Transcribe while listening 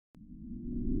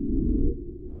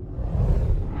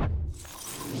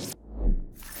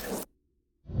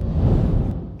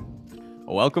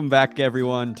Welcome back,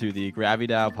 everyone, to the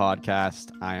GraviDAO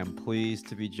podcast. I am pleased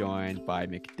to be joined by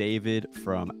McDavid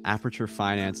from Aperture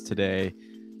Finance today.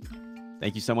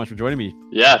 Thank you so much for joining me.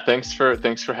 Yeah, thanks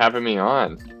for having me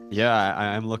on. Yeah,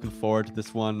 I'm looking forward to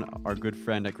this one. Our good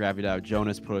friend at GraviDAO,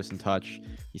 Jonas, put us in touch.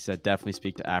 He said definitely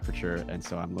speak to Aperture, and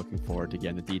so I'm looking forward to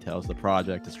getting the details of the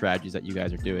project, the strategies that you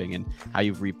guys are doing, and how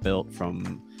you've rebuilt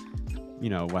from,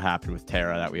 what happened with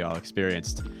Terra that we all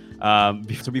experienced.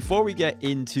 So before we get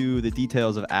into the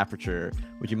details of Aperture,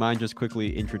 would you mind just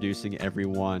quickly introducing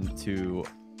everyone to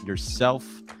yourself,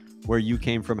 where you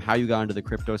came from, how you got into the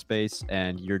crypto space,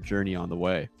 and your journey on the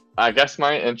way? I guess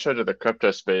my intro to the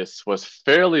crypto space was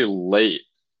fairly late,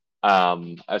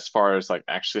 as far as like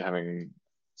actually having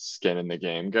skin in the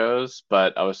game goes,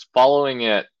 but I was following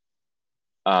it,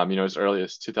 as early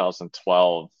as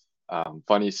 2012.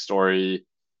 Funny story,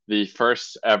 the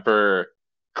first ever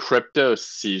crypto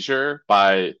seizure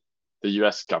by the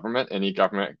US government, any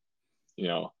government,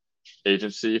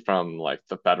 agency from like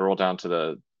the federal down to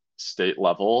the state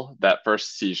level, that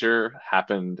first seizure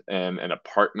happened in an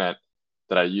apartment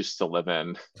that I used to live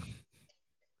in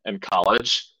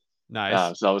college.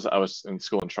 Nice. So I was in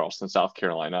school in Charleston, South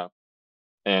Carolina.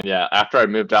 And yeah, after I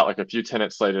moved out, like a few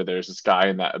tenants later, there's this guy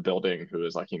in that building who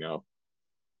was like,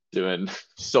 doing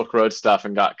Silk Road stuff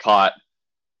and got caught.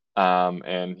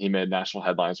 And he made national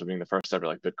headlines for being the first ever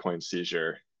like Bitcoin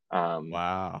seizure.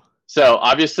 Wow. So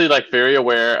obviously, like very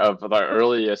aware of the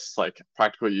earliest like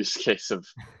practical use case of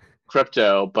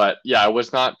crypto, but yeah, I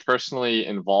was not personally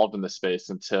involved in the space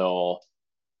until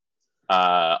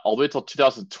all the way till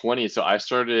 2020. So I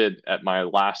started at my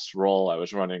last role. I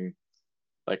was running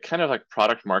like kind of like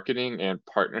product marketing and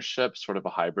partnership, sort of a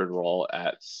hybrid role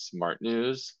at Smart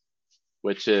News,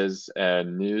 which is a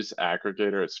news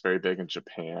aggregator. It's very big in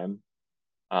Japan,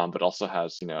 but also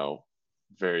has,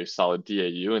 very solid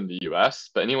DAU in the US.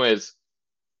 But anyways,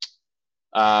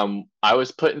 I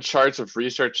was put in charge of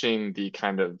researching the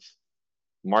kind of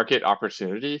market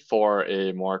opportunity for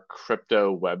a more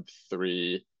crypto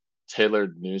Web3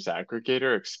 tailored news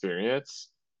aggregator experience.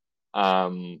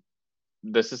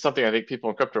 This is something I think people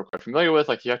in crypto are quite familiar with.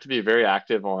 Like you have to be very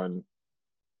active on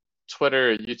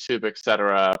Twitter, YouTube,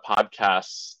 etc.,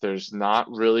 podcasts. There's not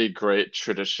really great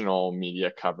traditional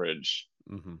media coverage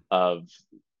of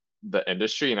the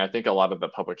industry, and I think a lot of the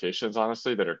publications,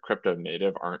 honestly, that are crypto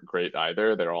native aren't great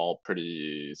either. They're all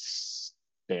pretty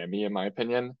spammy, in my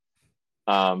opinion.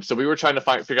 So we were trying to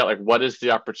figure out like what is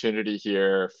the opportunity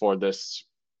here for this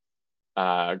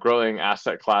growing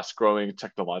asset class, growing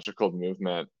technological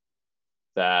movement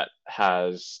that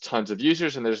has tons of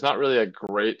users, and there's not really a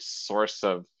great source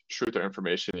of truth or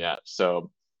information yet.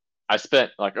 So I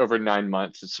spent like over 9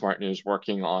 months at Smart News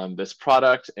working on this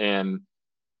product, and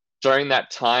during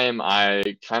that time,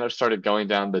 I kind of started going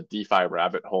down the DeFi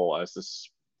rabbit hole as this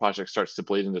project starts to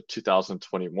bleed into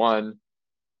 2021.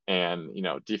 And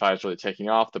DeFi is really taking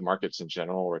off. The markets in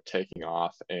general were taking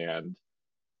off, and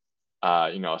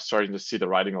starting to see the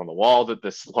writing on the wall that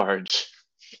this large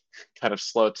kind of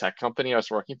slow tech company I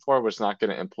was working for was not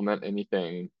going to implement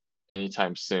anything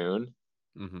anytime soon.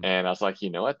 And I was like, you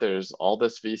know what? There's all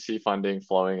this VC funding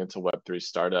flowing into Web3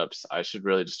 startups. I should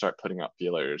really just start putting out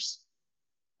feelers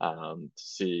to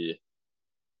see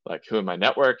like who in my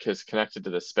network is connected to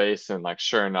this space. And like,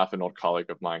 sure enough, an old colleague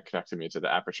of mine connected me to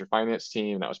the Aperture Finance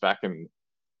team. That was back in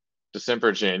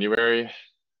December, January.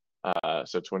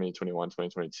 So 2021,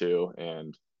 2022.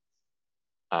 And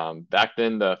back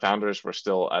then the founders were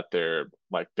still at their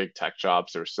like big tech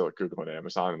jobs. They were still at Google and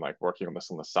Amazon and like working on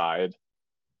this on the side,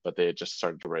 but they had just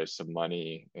started to raise some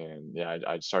money. And yeah,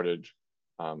 I started,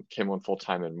 came on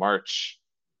full-time in March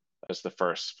as the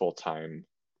first full-time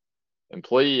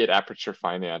employee at Aperture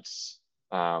Finance.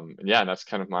 And yeah, that's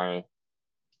kind of my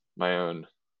own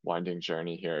winding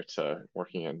journey here to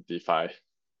working in DeFi.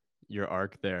 Your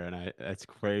arc there, and it's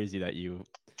crazy that you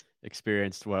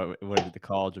experienced what is it, the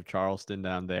College of Charleston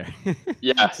down there.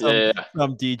 Yeah,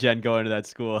 some degen going to that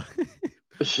school.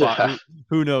 yeah.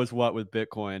 Who knows what with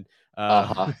Bitcoin.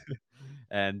 Uh-huh.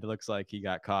 And it looks like he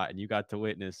got caught, and you got to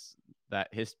witness that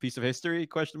his piece of history,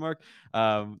 question mark.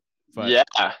 But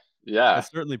yeah. it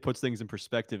certainly puts things in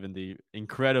perspective in the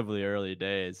incredibly early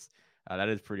days. That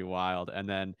is pretty wild. And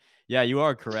then, yeah, you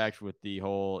are correct with the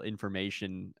whole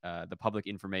information, the public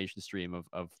information stream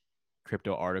of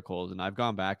crypto articles. And I've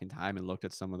gone back in time and looked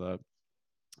at some of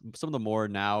the more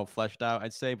now fleshed out,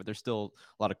 I'd say, but there's still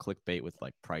a lot of clickbait with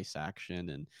like price action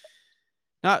and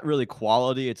Not really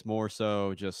quality, it's more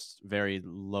so just very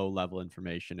low level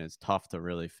information. It's tough to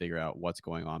really figure out what's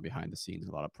going on behind the scenes in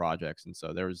a lot of projects, and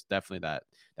so there was definitely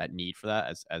that need for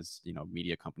that as you know,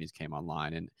 media companies came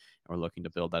online and were looking to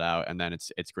build that out. And then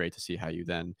it's great to see how you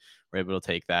then were able to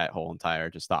take that whole entire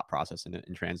just thought process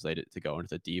and translate it to go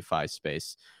into the DeFi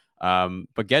space.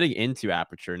 But getting into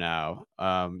Aperture now,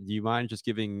 do you mind just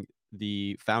giving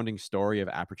the founding story of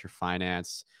Aperture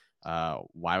Finance?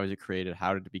 Why was it created?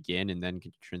 How did it begin? And then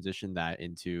could you transition that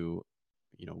into,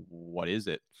 you know, what is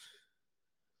it?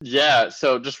 Yeah,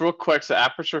 so just real quick, so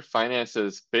Aperture Finance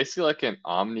is basically like an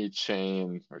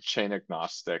omni-chain or chain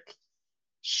agnostic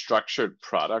structured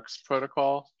products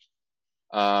protocol.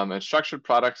 And structured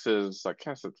products is like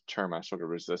kind of the term I sort of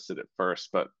resisted at first,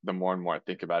 but the more and more I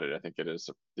think about it, I think it is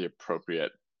the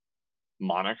appropriate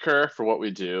moniker for what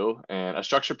we do. And a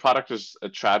structured product is a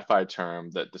TradFi term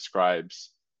that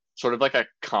describes sort of like a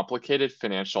complicated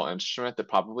financial instrument that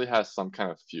probably has some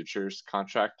kind of futures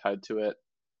contract tied to it.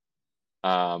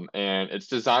 And it's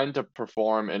designed to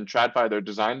perform in TradFi, they're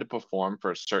designed to perform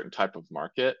for a certain type of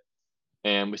market.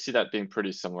 And we see that being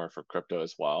pretty similar for crypto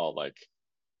as well. Like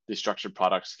these structured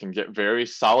products can get very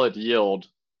solid yield,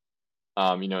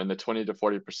 in the 20 to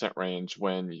 40% range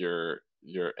when you're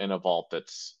in a vault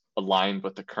that's aligned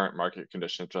with the current market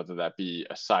conditions, whether that be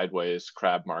a sideways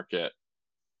crab market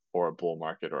or a bull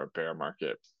market or a bear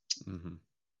market.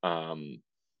 Mm-hmm.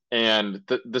 And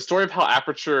the story of how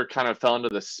Aperture kind of fell into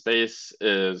this space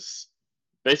is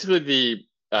basically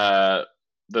the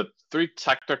three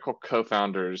technical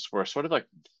co-founders were sort of like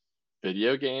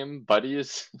video game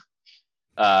buddies.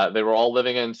 They were all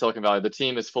living in Silicon Valley. The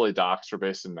team is fully doxed. We're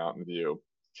based in Mountain View,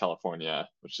 California,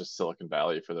 which is Silicon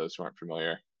Valley for those who aren't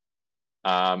familiar.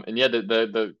 And yeah,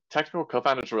 the technical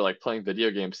co-founders were like playing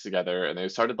video games together, and they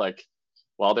started like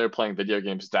while they were playing video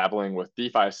games, dabbling with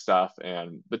DeFi stuff.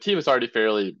 And the team is already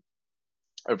fairly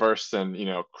averse in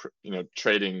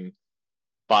trading,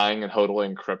 buying and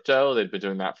hodling crypto. They'd been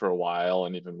doing that for a while,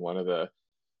 and even one of the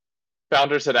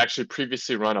founders had actually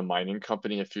previously run a mining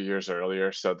company a few years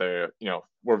earlier, so they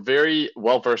were very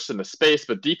well versed in the space.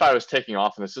 But DeFi was taking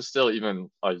off, and this is still even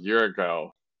a year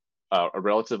ago a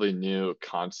relatively new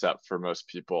concept for most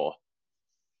people.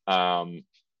 And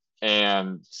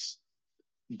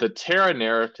the Terra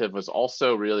narrative was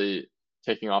also really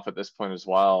taking off at this point as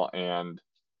well. And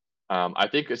I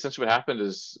think essentially what happened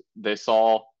is they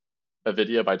saw a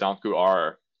video by Danku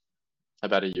R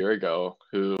about a year ago,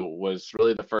 who was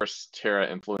really the first Terra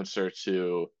influencer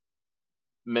to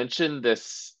mention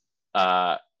this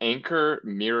anchor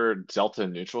mirror delta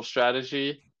neutral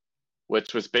strategy,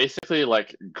 which was basically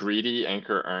like greedy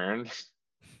anchor earn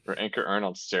or anchor earn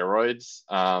on steroids.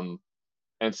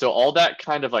 And so all that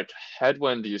kind of like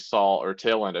headwind you saw, or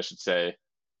tailwind, I should say,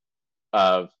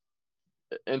 of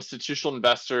institutional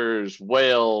investors,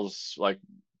 whales, like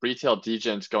retail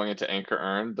degens going into anchor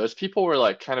earn, those people were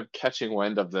like kind of catching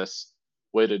wind of this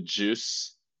way to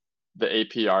juice the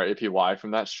APR, APY from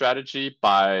that strategy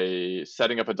by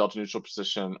setting up a delta neutral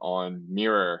position on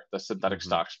Mirror, the synthetic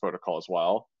stocks protocol as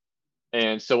well.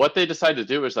 And so what they decided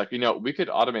to do is like, we could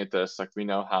automate this. Like we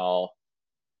know how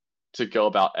to go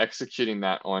about executing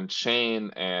that on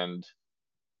chain. And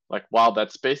like, wow,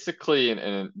 that's basically,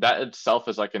 and that itself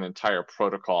is like an entire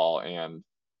protocol. And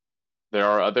there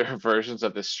are other versions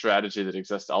of this strategy that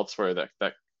exist elsewhere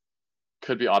that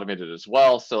could be automated as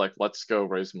well. So like, let's go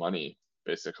raise money,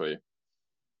 basically.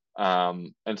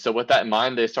 And so with that in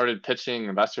mind, they started pitching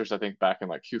investors, I think back in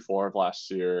like Q4 of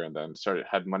last year, and then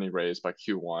had money raised by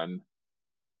Q1.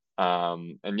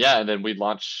 And then we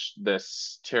launched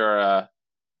this Terra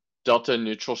delta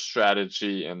neutral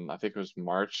strategy in, I think it was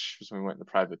March, was when we went into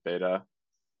private beta.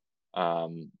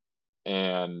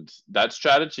 And that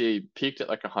strategy peaked at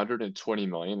like 120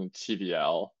 million in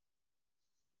TVL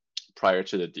prior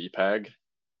to the DPEG.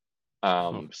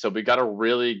 So we got a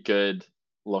really good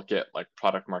look at like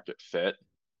product market fit.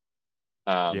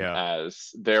 As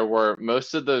there were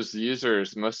most of those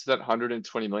users, most of that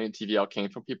 120 million TVL came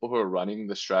from people who are running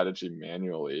the strategy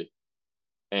manually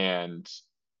and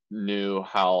knew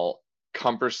how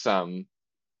cumbersome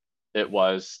it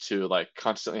was to like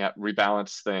constantly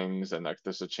rebalance things, and like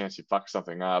there's a chance you fuck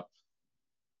something up.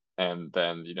 And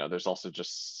then there's also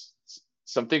just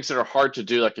some things that are hard to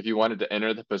do. Like if you wanted to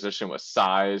enter the position with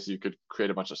size, you could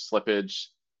create a bunch of slippage.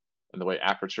 And the way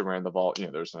Aperture ran the vault,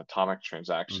 there's an atomic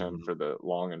transaction for the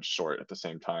long and short at the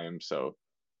same time, so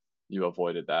you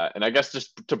avoided that. And I guess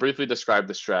just to briefly describe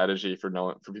the strategy for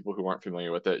people who weren't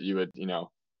familiar with it, you would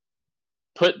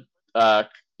put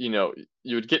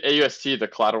you would get AUST, the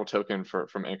collateral token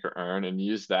from Anchor Earn, and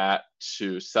use that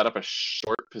to set up a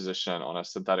short position on a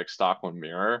synthetic stock on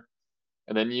Mirror.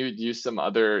 and then you'd use some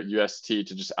other UST to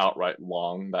just outright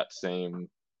long that same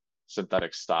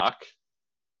synthetic stock.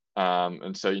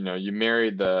 And so, you marry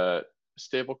the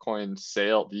stablecoin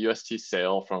sale, the UST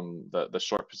sale from the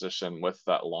short position with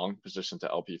that long position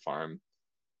to LP farm.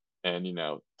 And,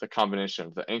 the combination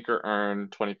of the anchor earn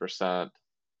 20%,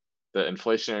 the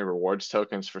inflationary rewards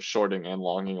tokens for shorting and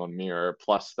longing on Mirror,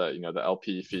 plus the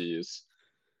LP fees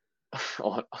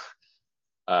uh,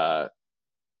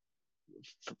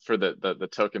 for the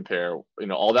token pair,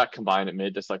 all that combined, it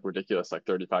made this like ridiculous, like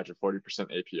 35 to 40%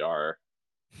 APR.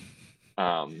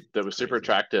 That was super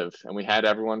attractive, and we had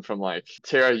everyone from like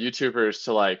Terra YouTubers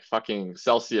to like fucking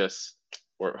Celsius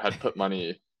or had put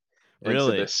money into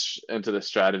Really? this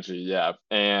strategy. Yeah,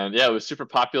 and yeah, it was super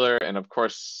popular, and of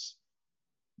course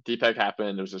DPEG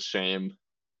happened. It was a shame,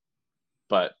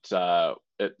 but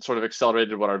it sort of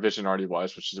accelerated what our vision already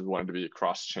was, which is we wanted to be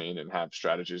cross chain and have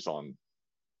strategies on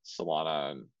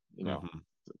Solana and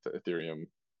the Ethereum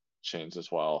chains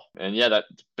as well. And yeah, that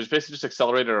basically just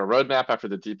accelerated our roadmap after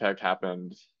the DPEG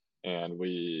happened, and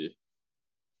we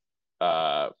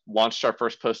launched our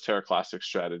first post Terra Classic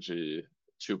strategy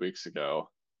 2 weeks ago.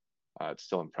 It's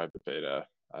still in private beta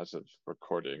as of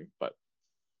recording, but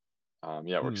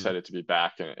yeah, we're excited to be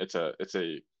back, and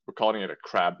we're calling it a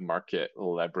crab market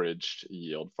leveraged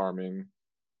yield farming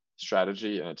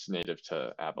strategy, and it's native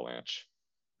to Avalanche.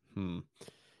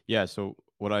 Yeah, so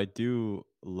what I do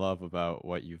love about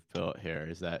what you've built here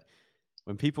is that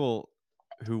when people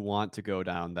who want to go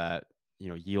down that,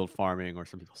 yield farming, or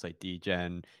some people say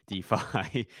degen,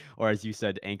 DeFi, or as you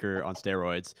said, anchor on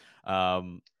steroids,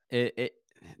 it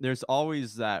there's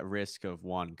always that risk of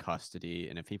one, custody,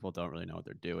 and if people don't really know what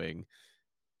they're doing,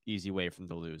 easy way for them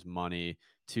to lose money.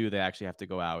 Two, they actually have to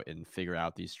go out and figure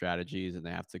out these strategies, and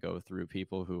they have to go through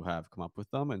people who have come up with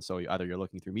them. And so either you're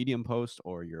looking through Medium posts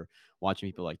or you're watching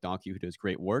people like Donkey who does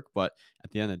great work. But at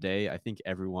the end of the day, I think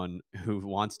everyone who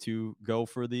wants to go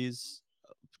for these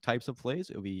types of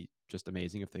plays, it would be just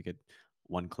amazing if they could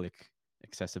one-click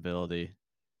accessibility.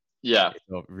 Yeah.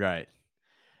 So, right.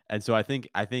 And so I think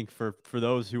for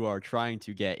those who are trying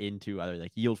to get into either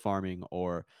like yield farming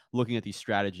or looking at these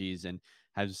strategies and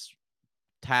has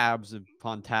tabs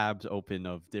upon tabs open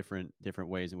of different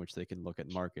ways in which they can look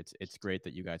at markets, it's great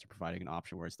that you guys are providing an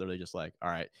option where it's literally just like, all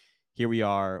right, here we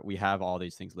are, we have all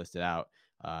these things listed out,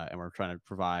 and we're trying to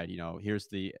provide, here's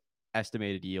the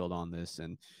estimated yield on this,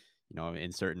 and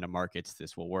in certain markets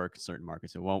this will work, certain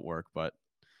markets it won't work, but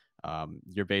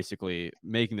you're basically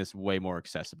making this way more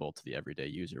accessible to the everyday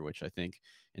user, which I think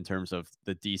in terms of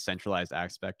the decentralized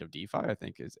aspect of DeFi, I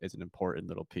think is an important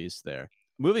little piece there.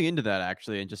 Moving into that,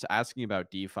 actually, and just asking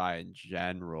about DeFi in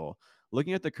general,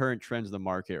 looking at the current trends of the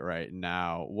market right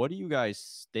now, what do you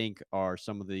guys think are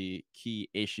some of the key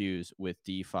issues with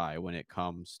DeFi when it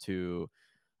comes to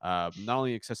not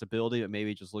only accessibility, but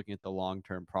maybe just looking at the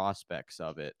long-term prospects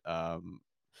of it?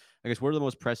 I guess what are the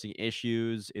most pressing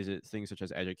issues? Is it things such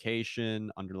as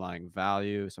education, underlying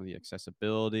value, some of the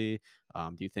accessibility?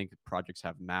 Do you think projects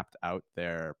have mapped out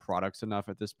their products enough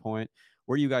at this point?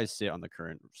 Where do you guys sit on the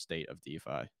current state of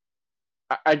DeFi?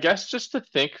 I guess just to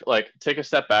think, like, take a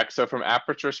step back. So from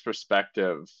Aperture's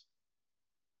perspective,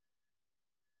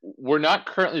 we're not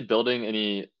currently building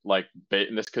any like bait,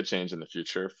 and this could change in the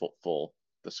future, full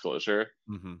disclosure,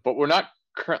 but we're not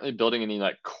currently building any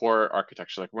like core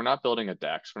architecture. Like, we're not building a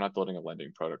DEX, we're not building a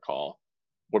lending protocol.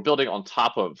 We're building on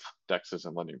top of DEXs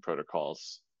and lending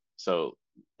protocols. So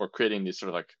we're creating these sort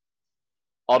of like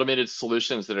automated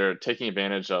solutions that are taking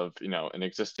advantage of, an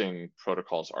existing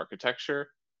protocols architecture.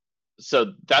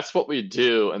 So that's what we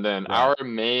do. And then our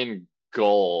main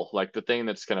goal, like the thing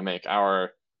that's going to make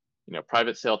our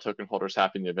private sale token holders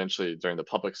happy, and eventually during the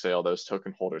public sale those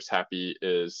token holders happy,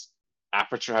 is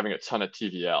Aperture having a ton of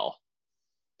TVL.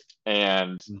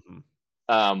 And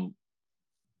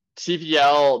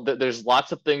TVL, there's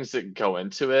lots of things that go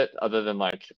into it other than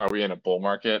like, are we in a bull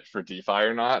market for DeFi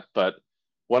or not? But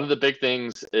one of the big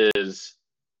things is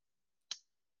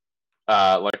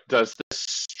like, does this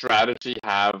strategy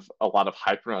have a lot of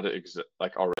hype around it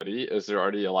like already? Is there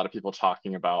already a lot of people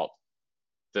talking about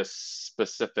this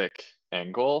specific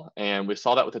angle? And we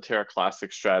saw that with the Terra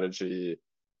Classic strategy.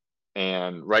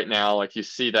 And right now, like, you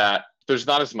see that there's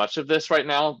not as much of this right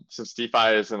now, since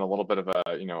DeFi is in a little bit of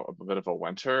a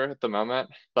winter at the moment.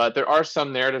 But there are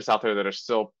some narratives out there that are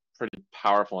still pretty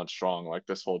powerful and strong, like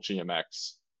this whole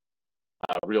GMX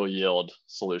real yield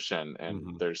solution.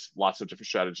 And there's lots of different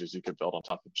strategies you could build on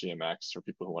top of GMX for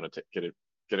people who want to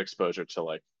get exposure to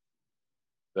like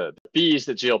the fees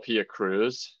that GLP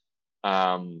accrues.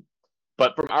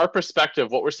 But from our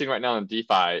perspective, what we're seeing right now in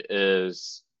DeFi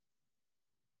is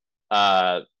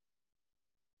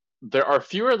there are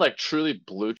fewer like truly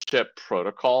blue chip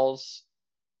protocols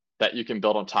that you can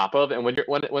build on top of. And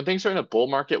when things are in a bull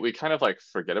market, we kind of like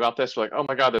forget about this. We're like, oh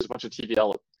my god, there's a bunch of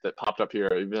TVL that popped up here,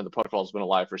 even though the protocol's been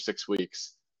alive for 6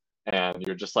 weeks, and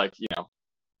you're just like,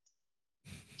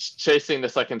 chasing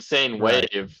this like insane Right.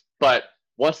 wave. But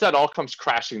once that all comes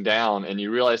crashing down, and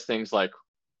you realize things like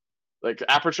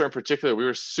Aperture in particular, we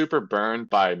were super burned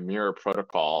by Mirror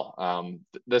Protocol.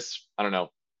 This, I don't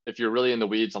know, if you're really in the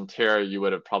weeds on Terra, you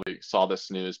would have probably saw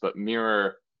this news, but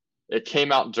Mirror, it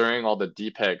came out during all the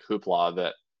DPEG hoopla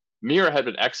that Mirror had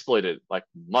been exploited like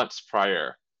months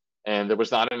prior, and there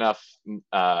was not enough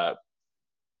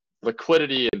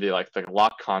liquidity in the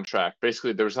lock contract.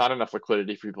 Basically, there was not enough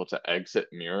liquidity for people to exit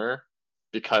Mirror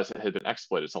because it had been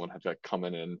exploited. Someone had to come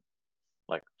in and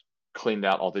like cleaned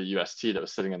out all the UST that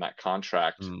was sitting in that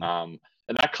contract. And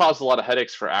that caused a lot of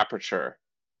headaches for Aperture.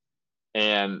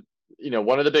 And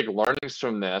one of the big learnings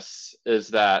from this is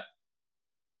that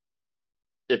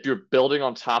if you're building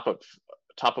on top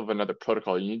of another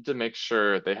protocol, you need to make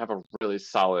sure they have a really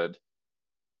solid.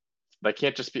 They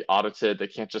can't just be audited. They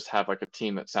can't just have like a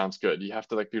team that sounds good. You have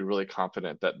to be really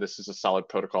confident that this is a solid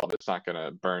protocol that's not going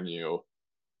to burn you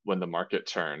when the market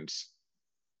turns.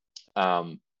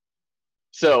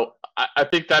 So I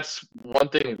think that's one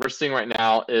thing we're seeing right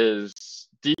now is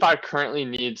DeFi currently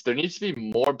needs to be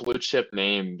more blue chip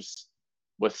names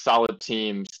with solid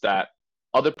teams that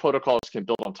other protocols can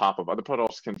build on top of. Other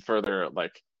protocols can further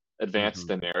advance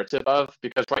the narrative of,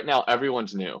 because right now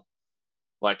everyone's new.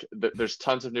 There's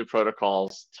tons of new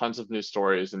protocols, tons of new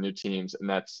stories and new teams, and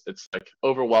it's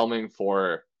overwhelming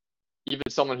for even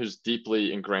someone who's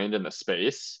deeply ingrained in the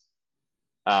space.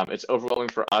 It's overwhelming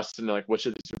for us to know which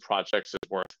of these new projects is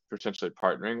worth potentially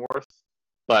partnering with,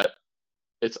 but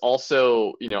it's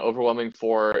also overwhelming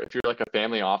for if you're a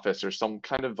family office or some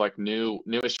kind of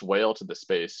newish whale to the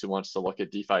space who wants to look at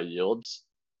DeFi yields.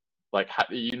 How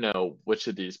do you know which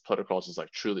of these protocols is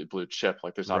truly blue chip?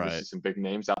 There's obviously some big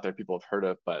names out there people have heard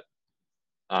of, but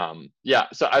yeah.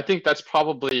 So I think that's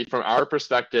probably, from our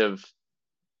perspective,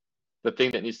 the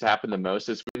thing that needs to happen the most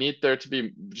is we need there to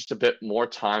be just a bit more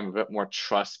time, a bit more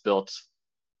trust built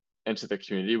into the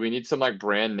community. We need some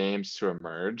brand names to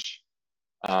emerge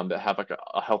that have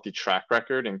a healthy track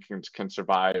record and can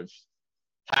survive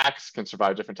hacks, can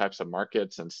survive different types of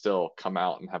markets, and still come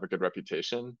out and have a good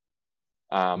reputation.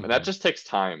 And that just takes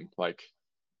time. I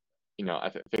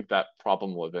think that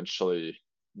problem will eventually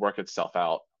work itself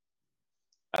out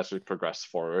as we progress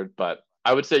forward. But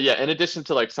I would say, yeah, in addition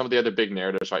to some of the other big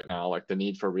narratives right now, the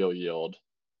need for real yield,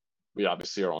 we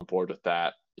obviously are on board with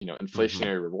that.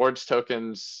 Inflationary rewards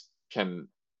tokens can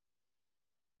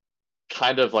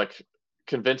kind of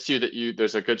convince you that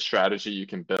there's a good strategy you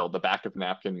can build. The back of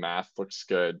napkin math looks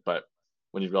good, but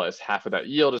when you realize half of that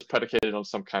yield is predicated on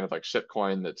some kind of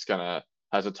shitcoin that's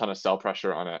has a ton of sell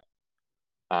pressure on it,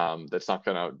 that's not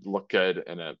gonna look good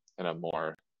in a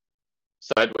more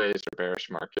sideways or bearish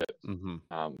market,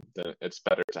 then it's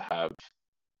better to have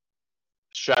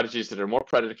strategies that are more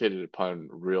predicated upon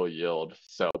real yield.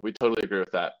 So we totally agree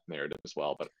with that narrative as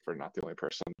well, but we're not the only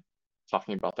person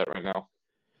talking about that right now.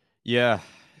 Yeah.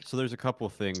 So there's a couple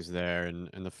of things there, and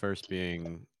the first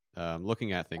being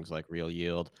looking at things like real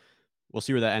yield. We'll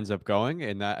see where that ends up going,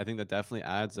 and I think that definitely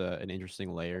adds an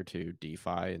interesting layer to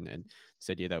DeFi, and this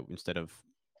idea that instead of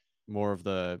more of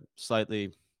the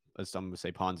slightly, as some would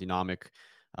say, Ponzi-nomic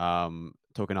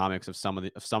tokenomics of some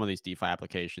of these DeFi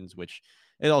applications, which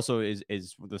it also is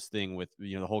this thing with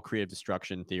the whole creative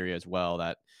destruction theory as well,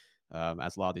 that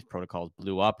as a lot of these protocols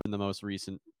blew up in the most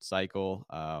recent cycle,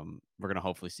 we're going to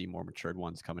hopefully see more matured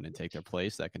ones come in and take their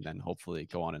place that can then hopefully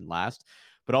go on and last.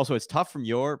 But also, it's tough from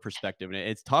your perspective, and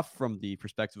it's tough from the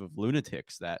perspective of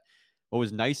lunatics, that what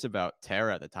was nice about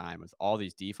Terra at the time with all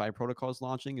these DeFi protocols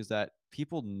launching is that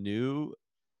people knew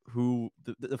who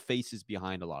the faces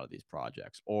behind a lot of these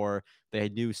projects, or they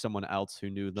knew someone else who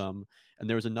knew them. And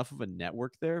there was enough of a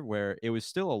network there where it was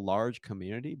still a large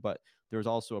community, but there was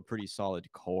also a pretty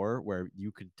solid core where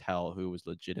you could tell who was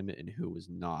legitimate and who was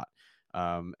not.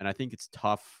 And I think it's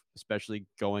tough, especially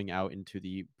going out into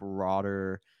the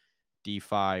broader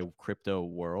DeFi crypto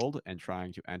world and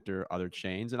trying to enter other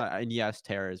chains. And yes,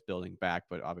 Terra is building back,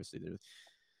 but obviously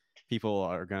people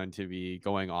are going to be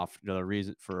going off the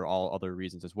reason for all other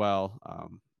reasons as well.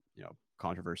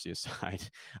 Controversy aside,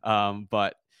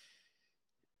 but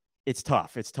it's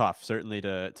tough. It's tough, certainly,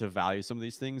 to value some of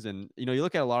these things. And you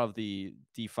look at a lot of the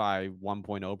DeFi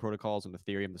 1.0 protocols and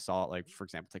Ethereum, the solid, for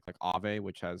example, take Aave,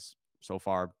 which has so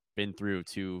far been through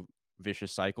 2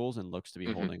 vicious cycles and looks to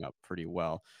be holding up pretty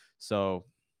well. So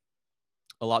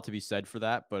a lot to be said for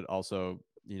that, but also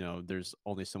there's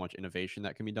only so much innovation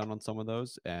that can be done on some of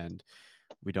those, and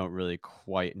we don't really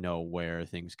quite know where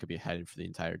things could be headed for the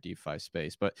entire DeFi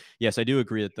space. But yes, I do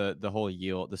agree that the whole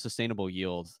yield, the sustainable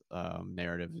yield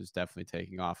narrative is definitely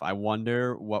taking off. I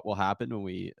wonder what will happen when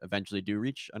we eventually do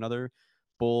reach another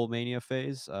bull mania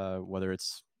phase, whether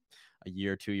it's a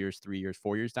year, 2 years, 3 years,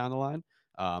 4 years down the line,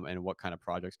 and what kind of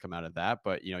projects come out of that.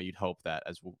 But you'd hope that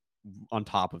on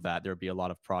top of that, there'd be a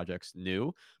lot of projects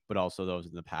new, but also those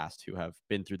in the past who have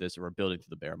been through this or are building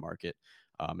through the bear market,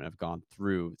 and have gone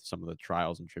through some of the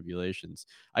trials and tribulations.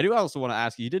 I do also want to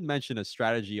ask you, you did mention a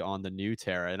strategy on the new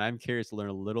Terra, and I'm curious to learn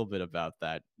a little bit about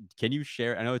that. Can you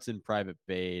share? I know it's in private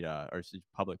beta or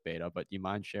public beta, but do you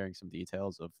mind sharing some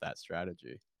details of that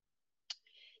strategy?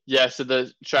 Yeah, so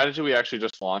the strategy we actually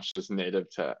just launched is native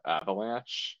to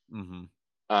Avalanche.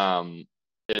 Mm-hmm.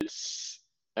 It's,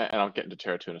 and I'll get into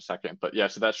Terra 2 in a second, but yeah,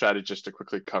 so that strategy, just to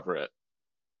quickly cover it,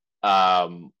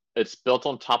 it's built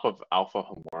on top of Alpha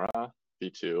Homura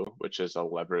V2, which is a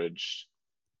leveraged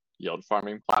yield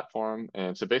farming platform.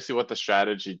 And so basically what the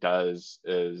strategy does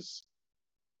is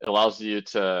it allows you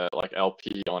to like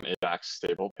LP on AVAX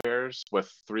stable pairs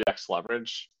with 3x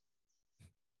leverage.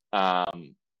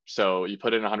 So you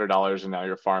put in $100 and now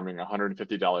you're farming $150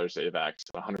 AVAX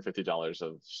and $150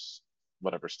 of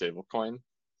whatever stable coin.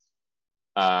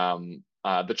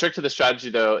 The trick to the strategy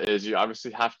though is you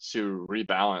obviously have to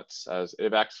rebalance as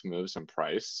AVAX moves in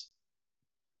price.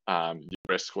 You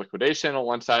risk liquidation on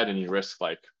one side and you risk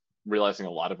like realizing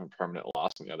a lot of impermanent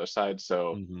loss on the other side.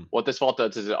 So what this vault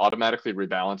does is it automatically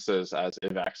rebalances as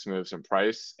AVAX moves in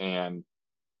price, and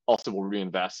also will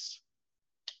reinvest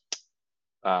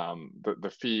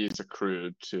the fees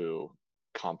accrued to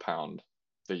compound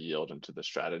the yield into the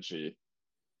strategy.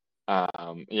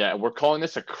 Yeah, we're calling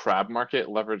this a crab market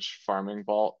leverage farming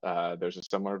vault. There's a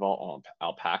similar vault on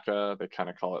Alpaca. They kind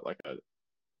of call it like a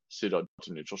pseudo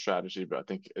neutral strategy, but I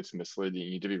think it's misleading.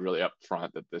 You need to be really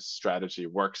upfront that this strategy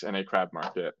works in a crab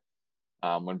market.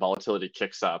 When volatility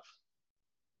kicks up,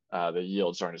 the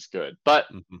yields aren't as good. But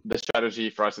the strategy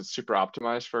for us is super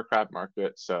optimized for a crab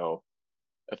market. So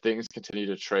if things continue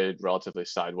to trade relatively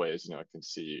sideways, I can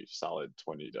see solid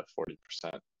 20 to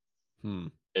 40%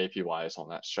 APYs on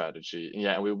that strategy.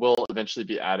 Yeah, and we will eventually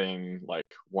be adding like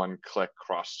one-click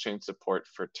cross-chain support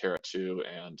for Terra 2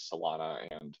 and Solana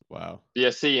and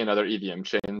BSC and other EVM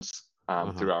chains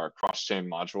through our cross-chain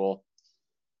module,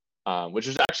 which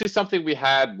is actually something we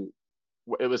had.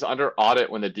 It was under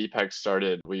audit when the DPEG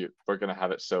started. We were going to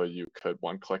have it so you could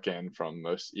one-click in from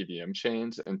most EVM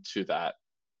chains into that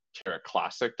Terra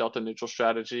Classic Delta neutral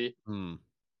strategy.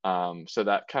 So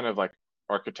that kind of like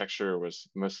architecture was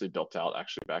mostly built out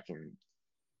actually back in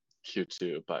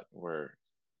Q2, but we're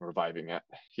reviving it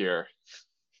here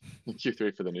in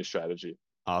Q3 for the new strategy.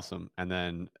 Awesome. And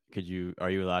then are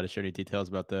you allowed to share any details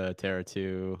about the Terra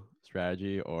 2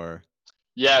 strategy or?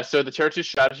 Yeah, so the Terra 2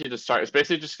 strategy to start is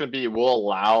basically just going to be, we'll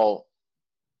allow,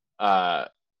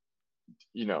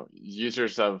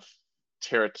 users of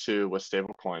Terra 2 with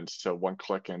stablecoins to one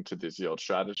click into these yield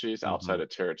strategies outside of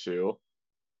Terra 2.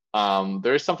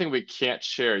 There is something we can't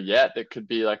share yet that could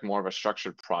be like more of a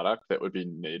structured product that would be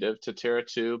native to Terra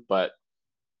 2. But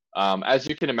as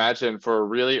you can imagine, for a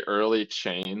really early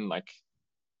chain, like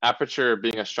Aperture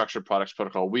being a structured products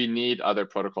protocol, we need other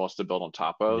protocols to build on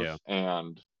top of. Yeah.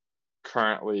 And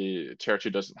currently, Terra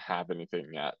 2 doesn't have anything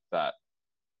yet that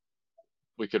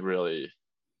we could really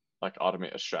like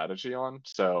automate a strategy on.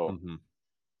 So,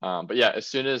 but yeah, as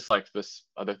soon as like this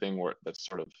other thing that's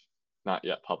sort of not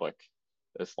yet public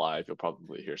is live, you'll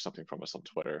probably hear something from us on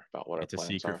Twitter about what it's our plans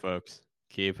a secret, are. folks.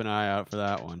 Keep an eye out for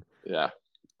that one. Yeah.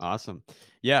 Awesome.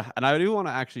 Yeah, and I do want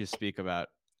to actually speak about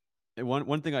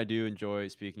one thing I do enjoy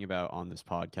speaking about on this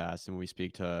podcast, and when we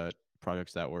speak to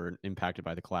projects that were impacted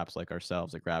by the collapse like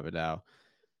ourselves at GraviDAO,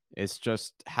 it's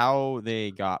just how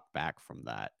they got back from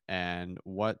that and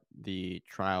what the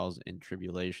trials and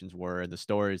tribulations were and the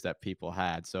stories that people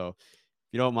had. So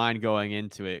if you don't mind going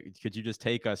into it, could you just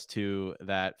take us to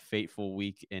that fateful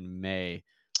week in May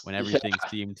when everything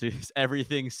seemed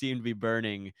to be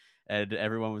burning and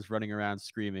everyone was running around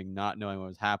screaming, not knowing what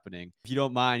was happening? If you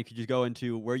don't mind, could you go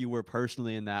into where you were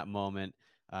personally in that moment,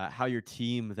 how your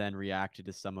team then reacted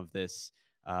to some of this,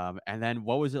 and then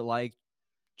what was it like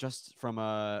just from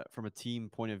a team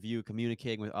point of view,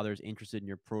 communicating with others interested in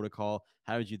your protocol?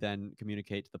 How did you then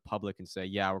communicate to the public and say,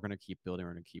 yeah, we're going to keep building,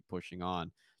 we're going to keep pushing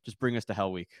on? Just bring us to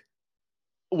Hell Week.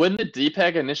 When the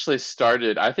DPEG initially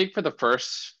started, I think for the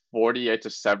first 48 to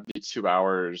 72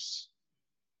 hours,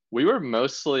 we were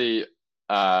mostly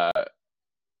not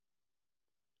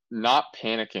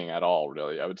panicking at all,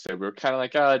 really. I would say we were kind of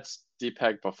like, oh, it's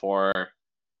DPEG before.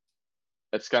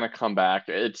 It's gonna come back.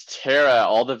 It's Terra.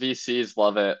 All the VCs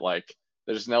love it. Like,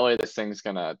 there's no way this thing's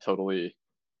gonna totally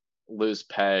lose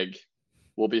peg.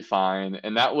 We'll be fine.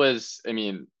 And that was, I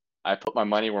mean, I put my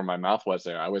money where my mouth was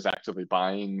there. I was actively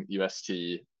buying UST,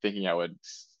 thinking I would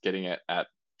getting it at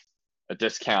a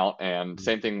discount. And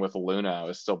same thing with Luna. I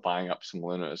was still buying up some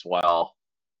Luna as well.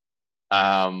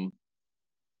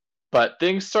 But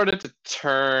things started to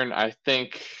turn, I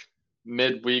think,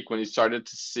 midweek when you started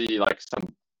to see like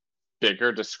some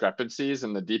bigger discrepancies,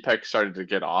 and the DPEG started to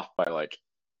get off by like,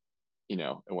 you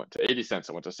know, it went to 80 cents,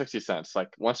 it went to 60 cents. Like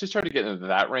once we started getting into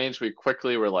that range, we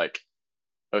quickly were like,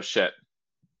 oh shit.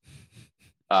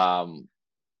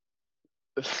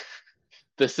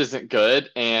 This isn't good.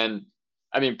 And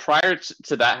I mean, prior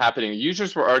to that happening,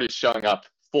 users were already showing up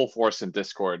full force in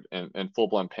Discord in full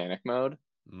blown panic mode.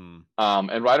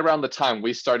 And right around the time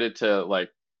we started to like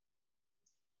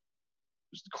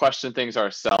question things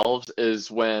ourselves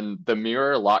is when the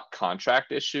mirror lock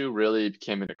contract issue really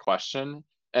came into question.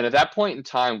 And at that point in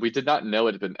time, we did not know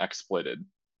it had been exploited.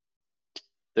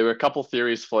 There were a couple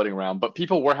theories floating around, but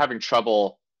people were having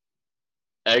trouble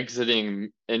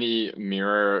exiting any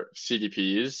mirror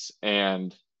CDPs.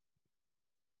 And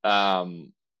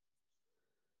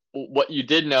what you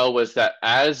did know was that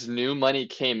as new money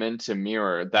came into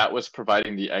mirror, that was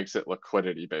providing the exit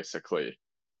liquidity basically.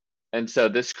 And so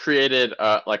this created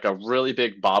like a really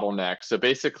big bottleneck. So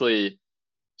basically,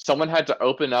 someone had to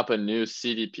open up a new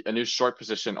CDP, a new short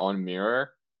position on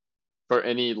mirror for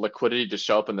any liquidity to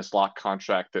show up in this lock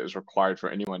contract that is required for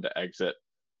anyone to exit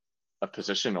a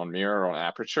position on mirror or on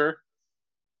Aperture.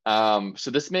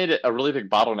 So this made it a really big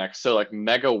bottleneck. So like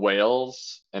mega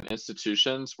whales and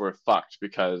institutions were fucked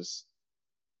because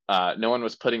no one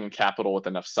was putting in capital with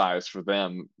enough size for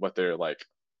them, what they're like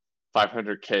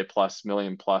 500K plus,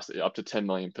 million plus, up to $10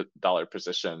 million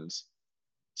positions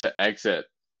to exit.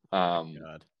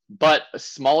 But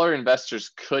smaller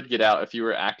investors could get out if you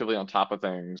were actively on top of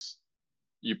things.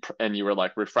 You were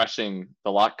like refreshing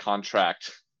the lock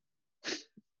contract,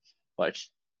 like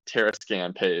Terra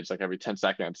scan page, like every 10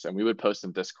 seconds, and we would post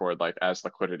in Discord like as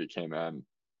liquidity came in.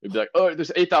 We'd be like, oh,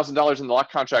 there's $8,000 in the lock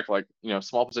contract. Like, you know,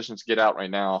 small positions get out right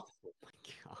now.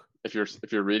 If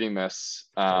you're reading this,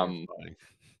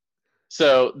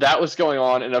 so that was going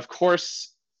on, and of course,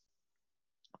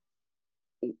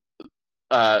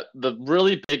 the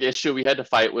really big issue we had to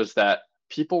fight was that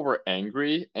people were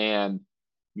angry, and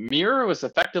Mirror was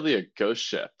effectively a ghost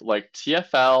ship. Like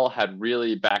TFL had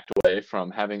really backed away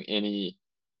from having any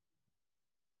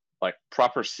like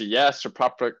proper CS or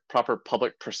proper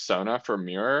public persona for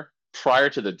Mirror prior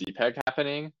to the DPEG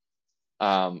happening.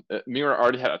 Mirror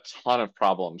already had a ton of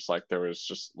problems. Like there was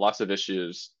just lots of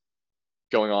issues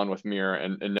going on with Mirror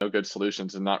and no good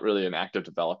solutions and not really an active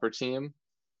developer team.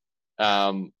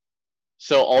 So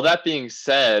all that being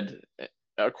said,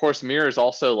 of course, Mirror is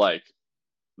also like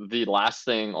the last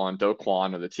thing on Do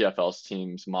Kwon or the TFL's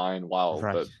team's mind while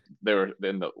they were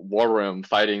in the war room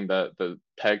fighting the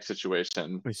peg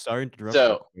situation. Wait, sorry to interrupt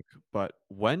real quick, but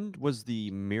when did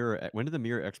the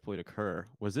mirror exploit occur?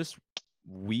 Was this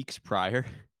weeks prior?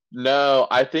 No,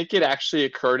 I think it actually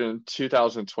occurred in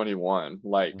 2021.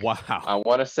 Like, wow. I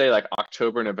want to say like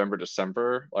October, November,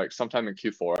 December, like sometime in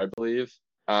Q4, I believe.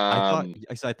 I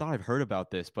thought I've heard about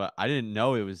this, but I didn't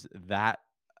know it was that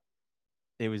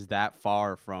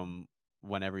far from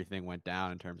when everything went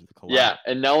down in terms of the collapse. Yeah,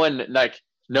 and no one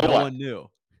knew.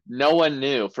 No one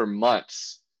knew for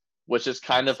months, which is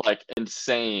kind of like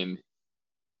insane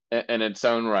in its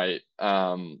own right.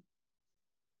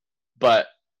 But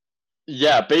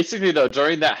yeah, basically though,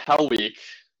 during that hell week,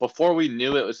 before we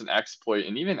knew it was an exploit,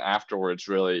 and even afterwards,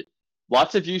 really,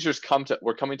 lots of users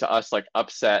were coming to us like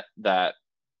upset that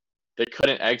they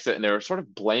couldn't exit, and they were sort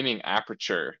of blaming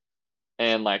Aperture.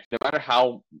 And like no matter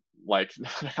how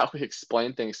we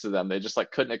explained things to them, they just like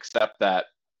couldn't accept that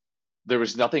there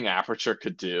was nothing Aperture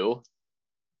could do.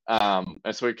 And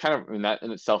so we kind of, and that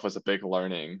in itself was a big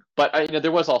learning. But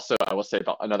there was also, I will say,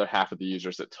 about another half of the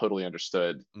users that totally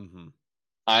understood. Mm-hmm.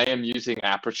 I am using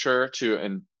Aperture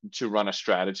to run a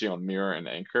strategy on Mirror and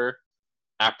Anchor.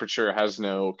 Aperture has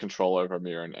no control over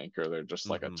Mirror and Anchor. They're just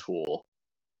like a tool.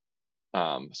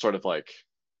 Sort of like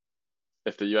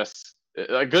if the US,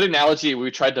 a good analogy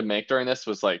we tried to make during this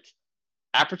was like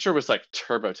Aperture was like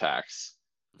TurboTax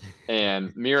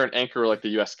and Mirror and Anchor were like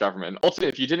the US government. Ultimately,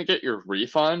 if you didn't get your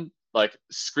refund, like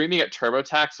screaming at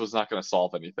TurboTax was not going to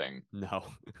solve anything. No.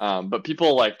 But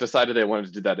people like decided they wanted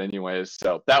to do that anyways.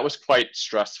 So that was quite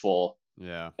stressful.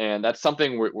 Yeah. And that's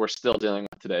something we're still dealing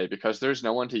with today because there's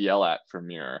no one to yell at for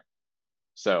Mirror.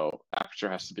 So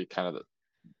Aperture has to be kind of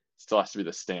still has to be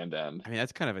the stand-in. I mean,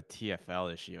 that's kind of a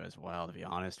TFL issue as well, to be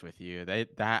honest with you.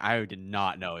 That I did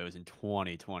not know it was in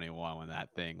 2021 when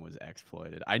that thing was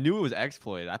exploited. I knew it was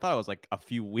exploited. I thought it was like a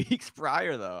few weeks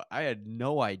prior, though. I had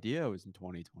no idea it was in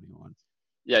 2021.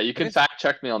 Yeah, you I can guess fact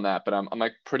check me on that, but I'm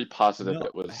like pretty positive no.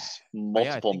 it was Yeah,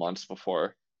 multiple months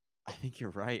before. I think you're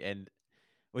right. And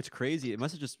what's crazy, it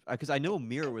must have just because I know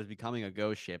Mirror was becoming a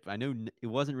ghost ship. I knew it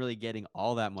wasn't really getting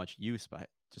all that much use, but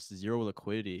just zero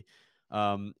liquidity.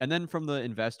 And then from the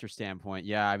investor standpoint,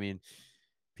 yeah, I mean,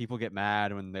 people get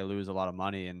mad when they lose a lot of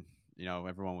money, and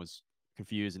everyone was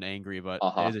confused and angry. But it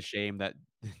Uh-huh. is a shame that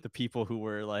the people who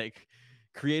were like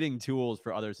creating tools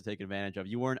for others to take advantage of,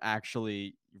 you weren't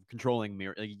actually controlling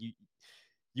Mirror. Like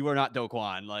you are not Do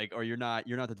Kwon, like, or you're not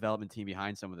the development team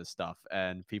behind some of this stuff,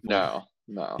 and people No,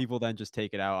 no. people then just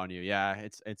take it out on you. Yeah,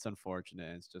 it's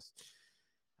unfortunate. It's just,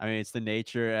 I mean, it's the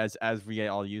nature as we get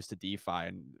all used to DeFi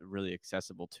and really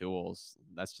accessible tools.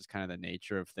 That's just kind of the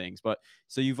nature of things. But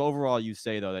so you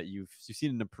say though that you've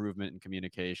seen an improvement in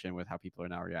communication with how people are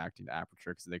now reacting to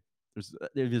Aperture because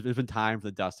there's been time for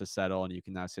the dust to settle, and you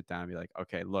can now sit down and be like,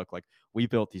 okay, look, like we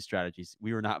built these strategies.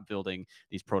 We were not building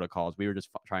these protocols. We were just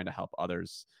trying to help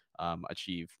others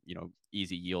achieve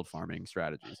easy yield farming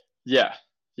strategies. Yeah,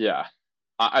 yeah.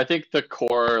 I think the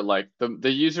core, like the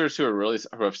users who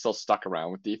have still stuck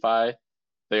around with DeFi,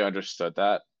 they understood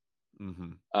that.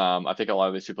 Mm-hmm. I think a lot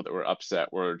of these people that were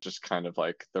upset were just kind of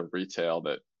like the retail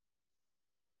that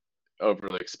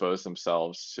overly exposed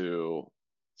themselves to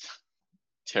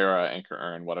Terra, Anchor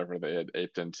Earn, whatever they had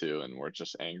aped into, and were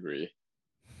just angry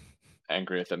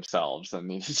at themselves and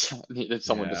needed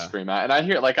someone to Yeah. scream at. And I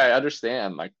hear, like, I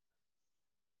understand, like,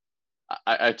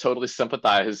 I totally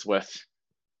sympathize with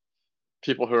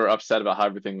people who are upset about how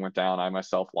everything went down. I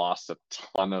myself lost a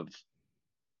ton of,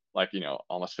 like,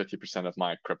 almost 50% of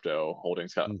my crypto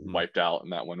holdings got Mm-hmm. wiped out in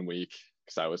that 1 week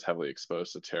because I was heavily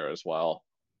exposed to Terra as well.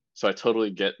 So I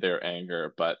totally get their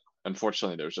anger, but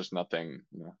unfortunately, there's just nothing,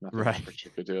 nothing Right. Aperture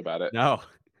could do about it. No,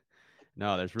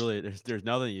 no, there's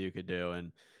nothing you could do.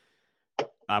 And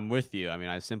I'm with you. I mean,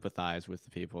 I sympathize with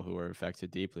the people who were affected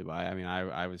deeply by it. I mean,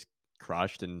 I was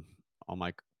crushed, and all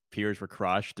my peers were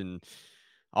crushed, and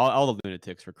all the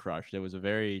lunatics were crushed. It was a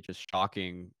very just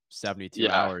shocking 72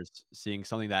 Yeah, hours seeing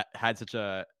something that had such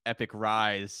a epic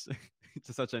rise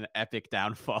to such an epic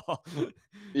downfall.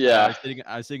 yeah,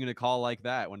 I was sitting in a call like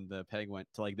that when the peg went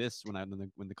to like this,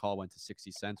 when the call went to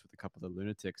 60 cents with a couple of the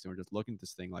lunatics, and we're just looking at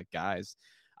this thing like, guys,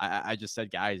 I just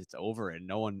said, guys, it's over, and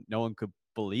no one could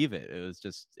believe it. It was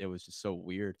just so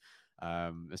weird,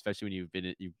 especially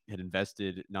when you had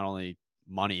invested not only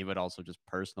money but also just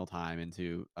personal time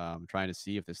into trying to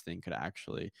see if this thing could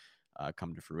actually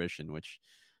come to fruition, which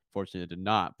fortunately it did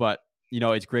not. But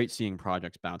it's great seeing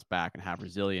projects bounce back and have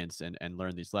resilience and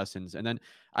learn these lessons. And then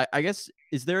I guess,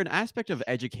 is there an aspect of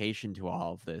education to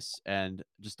all of this and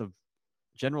just a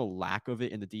general lack of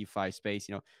it in the DeFi space?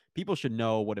 People should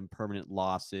know what impermanent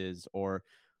loss is, or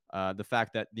the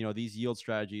fact that these yield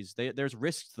strategies, there's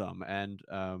risks to them, and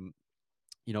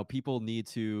people need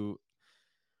to.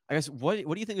 I guess what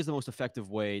do you think is the most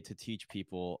effective way to teach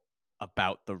people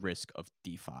about the risk of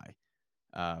DeFi?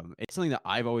 It's something that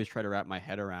I've always tried to wrap my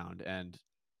head around, and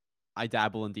I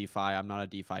dabble in DeFi. I'm not a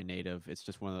DeFi native. It's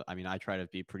just one of the, I mean, I try to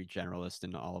be pretty generalist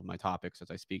in all of my topics as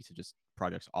I speak to just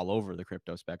projects all over the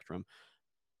crypto spectrum.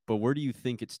 But where do you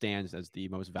think it stands as the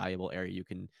most valuable area you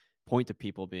can point to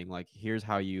people being like, here's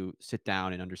how you sit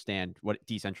down and understand what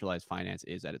decentralized finance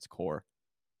is at its core?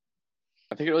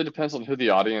 I think it really depends on who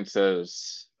the audience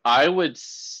is.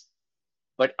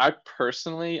 Like, I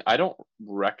personally, I don't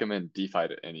recommend DeFi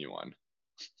to anyone.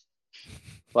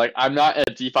 Like, I'm not a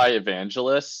DeFi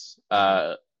evangelist.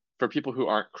 Mm-hmm. For people who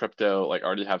aren't crypto, like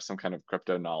already have some kind of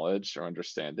crypto knowledge or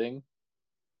understanding,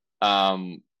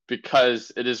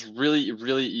 because it is really,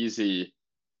 really easy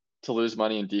to lose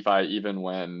money in DeFi even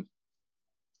when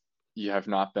you have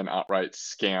not been outright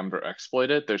scammed or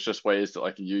exploited. There's just ways that,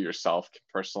 like, you yourself can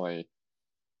personally,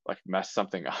 like, mess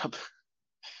something up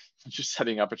just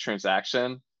setting up a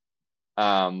transaction.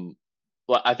 Um,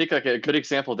 well, I think, like, a good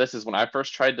example of this is when I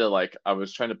first tried to, like, I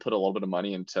was trying to put a little bit of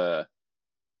money into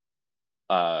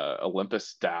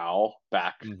Olympus DAO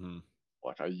back Mm-hmm.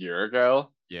 like a year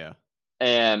ago, Yeah.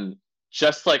 and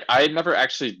just like I had never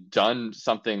actually done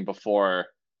something before.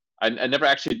 I never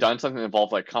actually done something that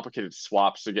involved like complicated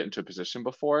swaps to get into a position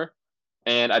before,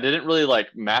 and I didn't really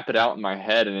like map it out in my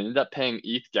head, and ended up paying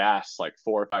ETH gas like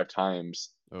 4 or 5 times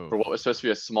Oh. for what was supposed to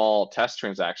be a small test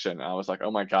transaction. And I was like,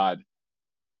 oh my god,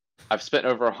 I've spent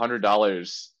over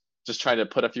 $100 just trying to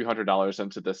put a few $100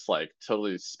 into this like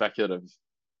totally speculative,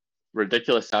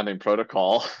 ridiculous sounding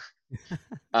protocol.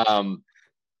 um,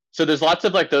 So there's lots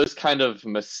of like those kind of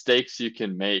mistakes you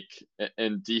can make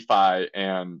in DeFi,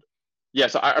 and yeah,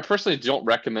 so I personally don't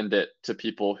recommend it to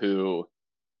people who,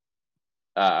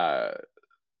 uh,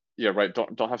 yeah, right,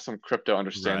 don't have some crypto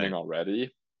understanding Right.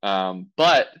 already.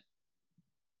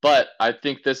 But I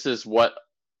think this is what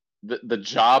the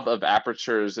job of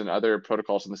apertures and other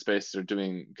protocols in the space that are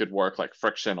doing good work, like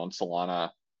Friction on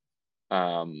Solana,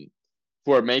 um,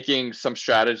 who are making some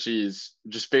strategies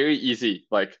just very easy.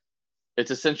 Like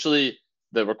it's essentially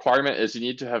the requirement is you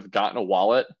need to have gotten a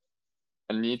wallet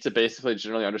and you need to basically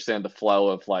generally understand the flow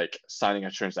of like signing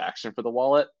a transaction for the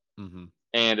wallet. Mm-hmm.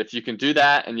 And if you can do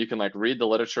that and you can like read the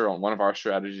literature on one of our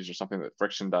strategies or something that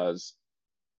Friction does,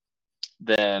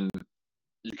 then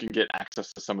you can get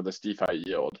access to some of this DeFi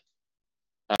yield.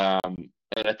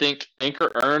 And I think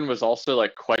Anchor Earn was also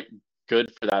like quite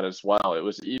good for that as well. It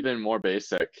was even more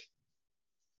basic.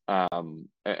 And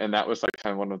that was like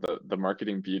kind of one of the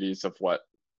marketing beauties of what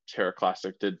Terra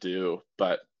Classic did do.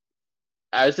 But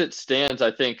as it stands,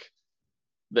 I think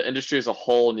the industry as a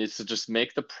whole needs to just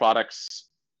make the products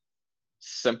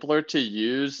simpler to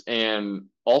use. And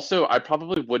also, I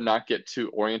probably would not get too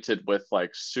oriented with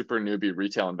like super newbie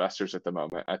retail investors at the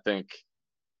moment. I think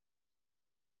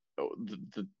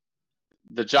the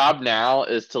the job now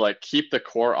is to like keep the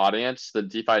core audience, the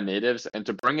DeFi natives, and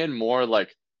to bring in more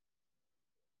like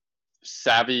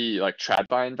savvy like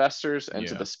TradFi investors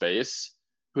into Yeah. the space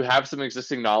who have some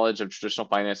existing knowledge of traditional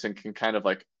finance and can kind of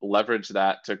like leverage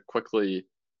that to quickly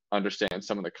understand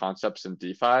some of the concepts in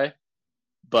DeFi.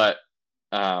 But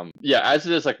yeah, as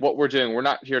it is, like what we're doing, we're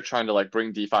not here trying to like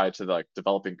bring DeFi to the, like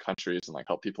developing countries and like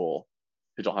help people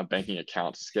who don't have banking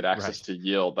accounts get access Right. to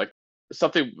yield. Like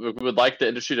something we would like the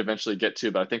industry to eventually get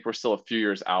to, but I think we're still a few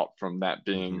years out from that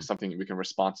being Mm-hmm. something we can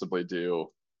responsibly do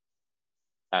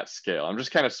at scale. I'm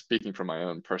just kind of speaking from my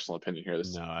own personal opinion here.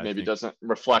 This No, I maybe think, doesn't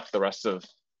reflect the rest of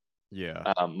yeah.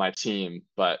 my team,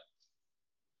 but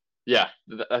yeah,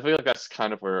 I feel like that's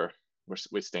kind of where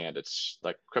we stand. It's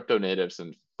like crypto natives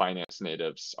and finance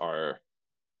natives are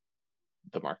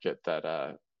the market that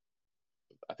I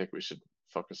think we should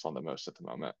focus on the most at the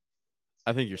moment.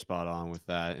 I think you're spot on with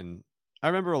that. And I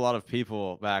remember a lot of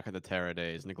people back at the Terra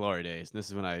days and the Glory days. And this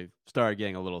is when I started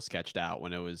getting a little sketched out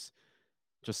when it was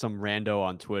just some rando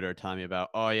on Twitter telling me about,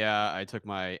 oh yeah, I took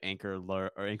my Anchor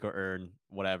Earn,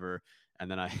 whatever, and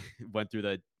then I went through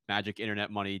the magic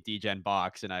internet money degen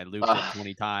box and I looped it Uh,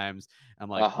 20 times. I'm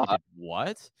like, you uh-huh. did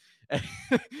what?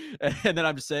 And then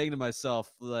I'm just saying to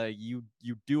myself, like, you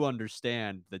do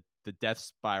understand the death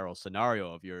spiral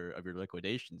scenario of your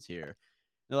liquidations here.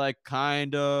 They're like,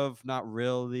 kind of, not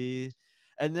really.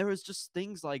 And there was just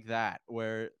things like that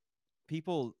where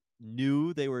people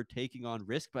knew they were taking on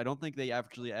risk, but I don't think they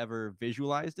actually ever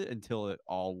visualized it until it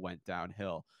all went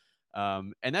downhill.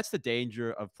 And that's the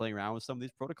danger of playing around with some of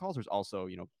these protocols. There's also,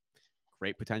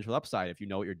 great potential upside if you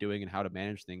know what you're doing and how to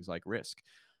manage things like risk.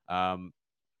 Um,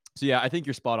 so yeah, I think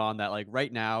you're spot on that. Like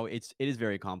right now, it is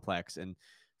very complex, and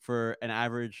for an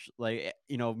average, like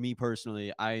me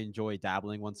personally, I enjoy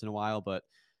dabbling once in a while, but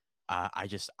I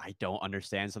don't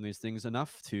understand some of these things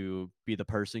enough to be the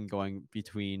person going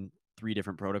between three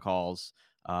different protocols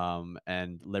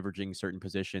and leveraging certain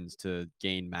positions to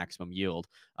gain maximum yield.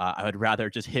 I would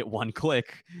rather just hit one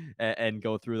click and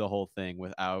go through the whole thing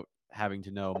without having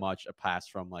to know much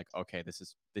past from like, okay, this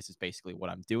is basically what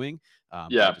I'm doing. But I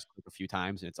Yeah, just click a few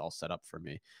times and it's all set up for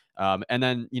me. And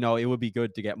then it would be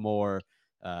good to get more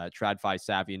TradFi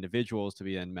savvy individuals to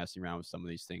be then messing around with some of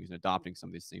these things and adopting some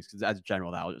of these things because as a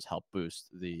general that will just help boost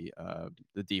the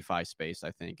DeFi space,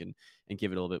 I think, and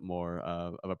give it a little bit more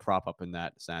of a prop up in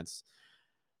that sense.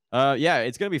 Yeah,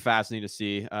 it's gonna be fascinating to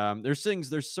see.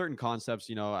 There's certain concepts.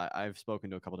 I've spoken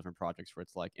to a couple different projects where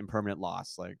it's like impermanent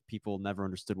loss. Like people never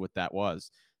understood what that was.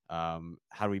 How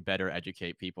do we better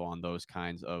educate people on those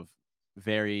kinds of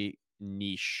very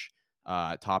niche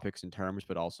topics and terms,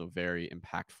 but also very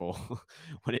impactful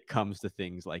when it comes to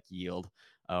things like yield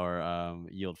or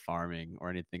yield farming or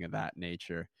anything of that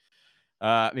nature.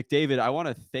 McDavid, I want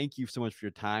to thank you so much for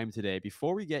your time today.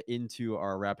 Before we get into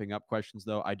our wrapping up questions,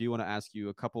 though, I do want to ask you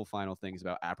a couple final things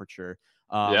about Aperture.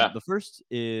 yeah, The first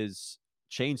is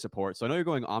chain support. So I know you're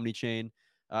going omni-chain.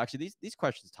 Actually, these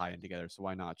questions tie in together, so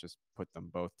why not just put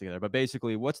them both together? But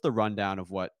basically, what's the rundown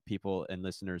of what people and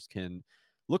listeners can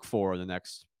look for in the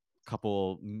next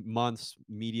couple months,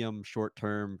 medium,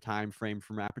 short-term time frame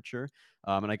from Aperture?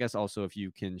 And I guess also if you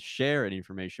can share any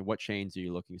information, what chains are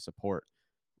you looking to support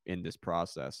in this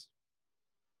process?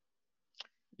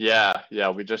 yeah.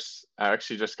 I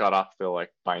actually just got off the like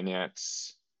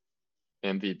Binance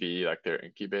MVB, like their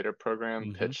incubator program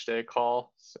Mm-hmm. pitch day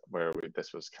call, where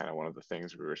this was kind of one of the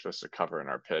things we were supposed to cover in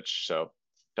our pitch. So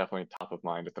definitely top of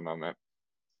mind at the moment.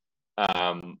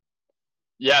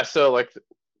 Yeah, so like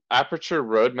Aperture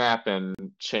roadmap and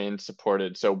chain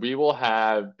supported. So we will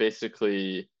have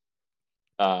basically,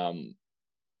 I'm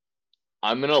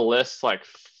gonna list like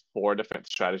 4 different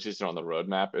strategies that are on the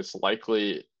roadmap. It's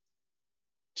likely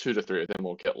 2 to 3 of them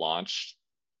will get launched,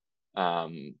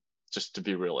 just to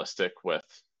be realistic with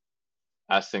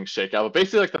as things shake out. But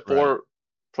basically, like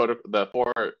the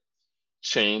 4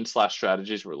 chain slash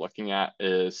strategies we're looking at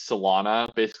is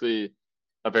Solana, basically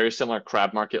a very similar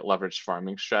crab market leveraged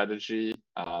farming strategy.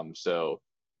 So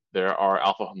there are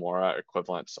Alpha Homora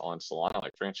equivalents on Solana,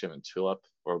 like Francium and Tulip,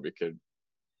 where we could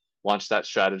launch that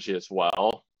strategy as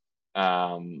well.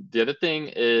 The other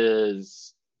thing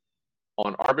is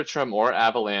on Arbitrum or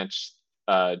Avalanche,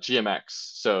 GMX.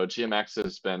 So GMX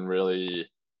has been really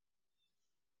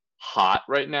hot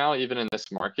right now, even in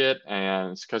this market,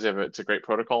 and it's because it's a great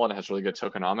protocol and it has really good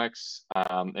tokenomics.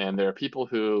 And there are people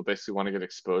who basically want to get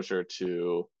exposure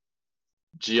to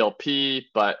GLP,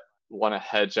 but want to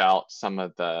hedge out some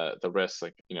of the risks.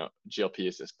 Like, GLP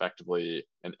is effectively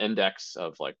an index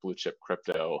of like blue chip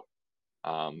crypto,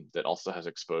 that also has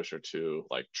exposure to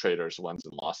like traders' wins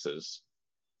and losses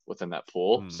within that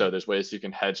pool. So there's ways you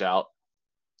can hedge out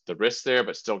the risk there,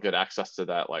 but still get access to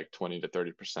that like 20 to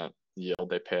 30% yield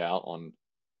they pay out on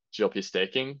GLP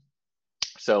staking.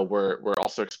 So we're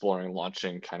also exploring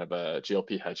launching kind of a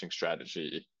GLP hedging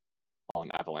strategy on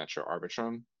Avalanche or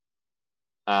Arbitrum.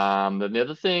 Then the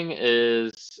other thing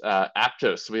is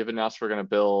Aptos. So we have announced we're going to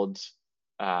build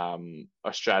a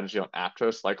strategy on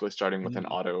Aptos, likely starting with an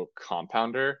auto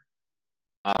compounder.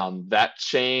 That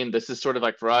chain, this is sort of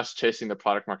like for us chasing the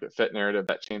product market fit narrative.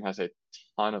 That chain has a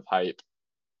ton of hype.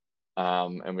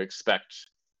 And we expect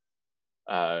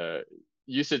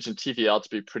usage and TVL to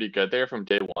be pretty good there from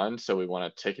day one. So we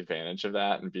want to take advantage of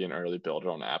that and be an early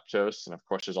builder on Aptos. And of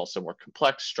course, there's also more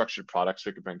complex structured products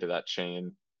we could bring to that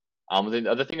chain. The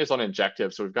other thing is on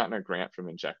Injective. So we've gotten a grant from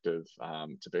Injective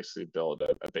to basically build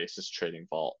a basis trading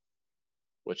vault,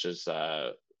 which is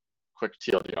quick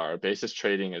TLDR. Basis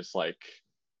trading is like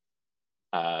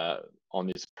on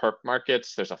these perp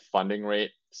markets, there's a funding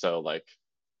rate. So like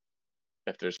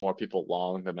if there's more people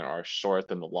long than there are short,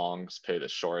 then the longs pay the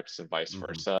shorts and vice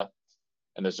versa.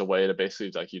 And there's a way to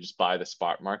basically like you just buy the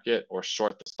spot market or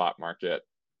short the spot market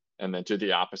and then do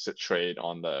the opposite trade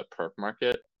on the perp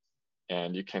market.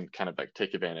 And you can kind of like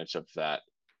take advantage of that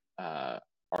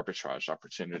arbitrage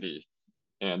opportunity.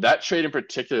 And that trade in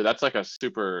particular, that's like a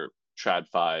super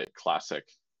TradFi classic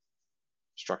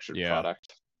structured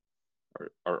product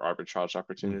or arbitrage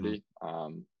opportunity.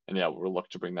 And yeah, we'll look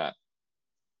to bring that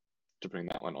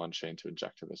one on chain to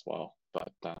Injective as well.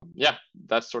 But yeah,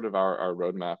 that's sort of our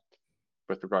roadmap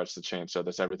with regards to chain. So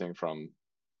there's everything from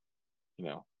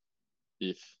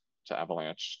ETH to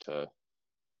Avalanche to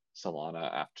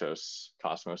Solana, Aptos,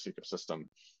 Cosmos ecosystem.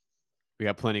 We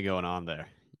got plenty going on there.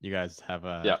 You guys have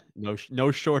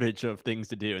no shortage of things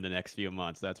to do in the next few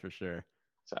months. That's for sure.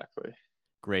 Exactly.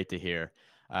 Great to hear.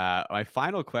 My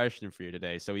final question for you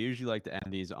today. So we usually like to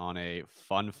end these on a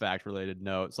fun fact related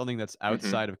note, something that's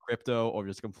outside of crypto or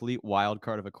just a complete wild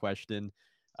card of a question.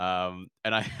 And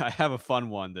I have a fun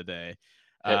one today.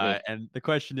 And the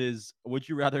question is, would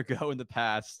you rather go in the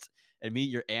past and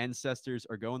meet your ancestors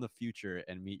or go in the future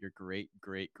and meet your great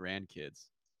grandkids?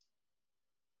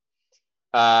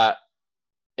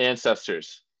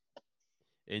 Ancestors.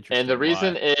 Interesting. And the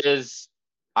reason Why? is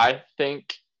I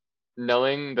think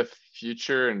knowing the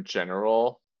future in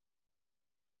general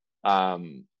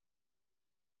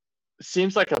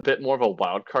seems like a bit more of a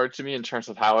wild card to me in terms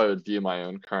of how I would view my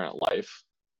own current life,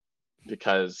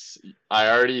 because I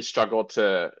already struggle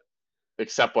to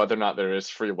accept whether or not there is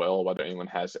free will, whether anyone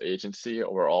has agency,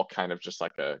 or we're all kind of just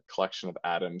like a collection of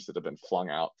atoms that have been flung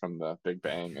out from the Big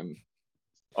Bang and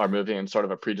are moving in sort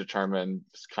of a predetermined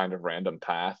kind of random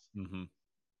path.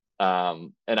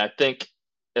 And I think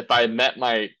if I met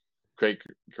my great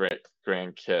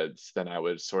grandkids, then I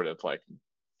would sort of like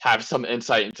have some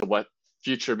insight into what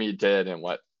future me did and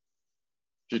what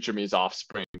future me's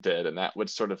offspring did, and that would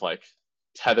sort of like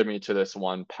tether me to this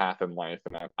one path in life.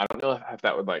 And I don't know if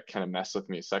that would like kind of mess with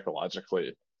me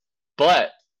psychologically,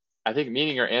 but I think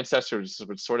meeting your ancestors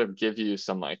would sort of give you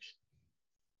some like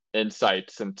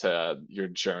insights into your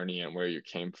journey and where you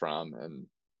came from, and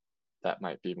that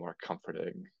might be more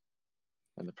comforting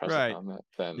in the present moment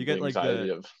than you the get anxiety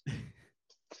like of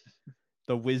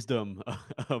the wisdom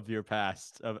of your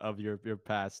past of your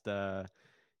past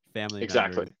family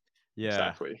exactly members. Yeah.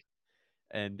 exactly.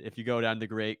 And if you go down the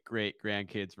great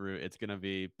grandkids route, it's gonna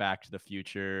be Back to the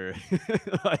Future,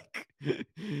 like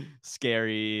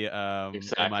scary. Am I gonna be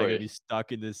Exactly.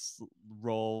 stuck in this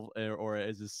role, or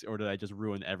is this, or did I just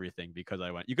ruin everything because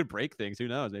I went? You could break things. Who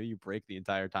knows? Maybe you break the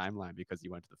entire timeline because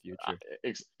you went to the future.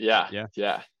 Yeah, Yeah,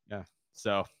 yeah, yeah.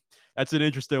 So that's an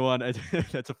interesting one.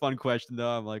 That's a fun question though.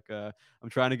 I'm like, I'm yeah.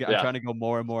 trying to go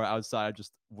more and more outside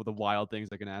just with the wild things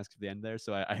I can ask at the end there.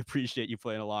 So I appreciate you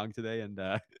playing along today and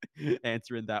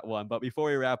answering that one. But before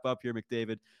we wrap up here,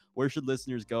 McDavid, where should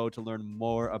listeners go to learn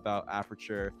more about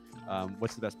Aperture?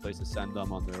 What's the best place to send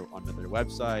them on their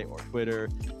website or Twitter?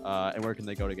 And where can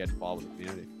they go to get involved with the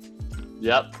community?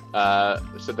 Yep.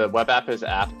 So the web app is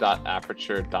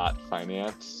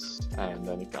app.aperture.finance. And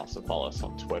then you can also follow us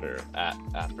on Twitter at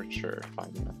Aperture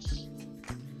Finance.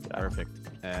 Yeah. Perfect.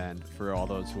 And for all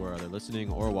those who are either listening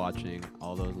or watching,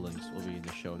 all those links will be in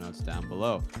the show notes down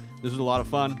below. This was a lot of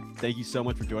fun. Thank you so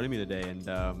much for joining me today. And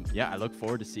I look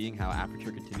forward to seeing how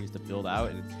Aperture continues to build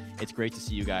out. And it's great to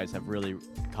see you guys have really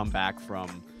come back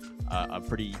from a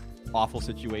pretty awful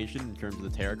situation in terms of the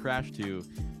Terra crash to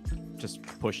just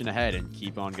pushing ahead and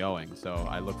keep on going. So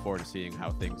I look forward to seeing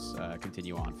how things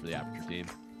continue on for the Aperture team.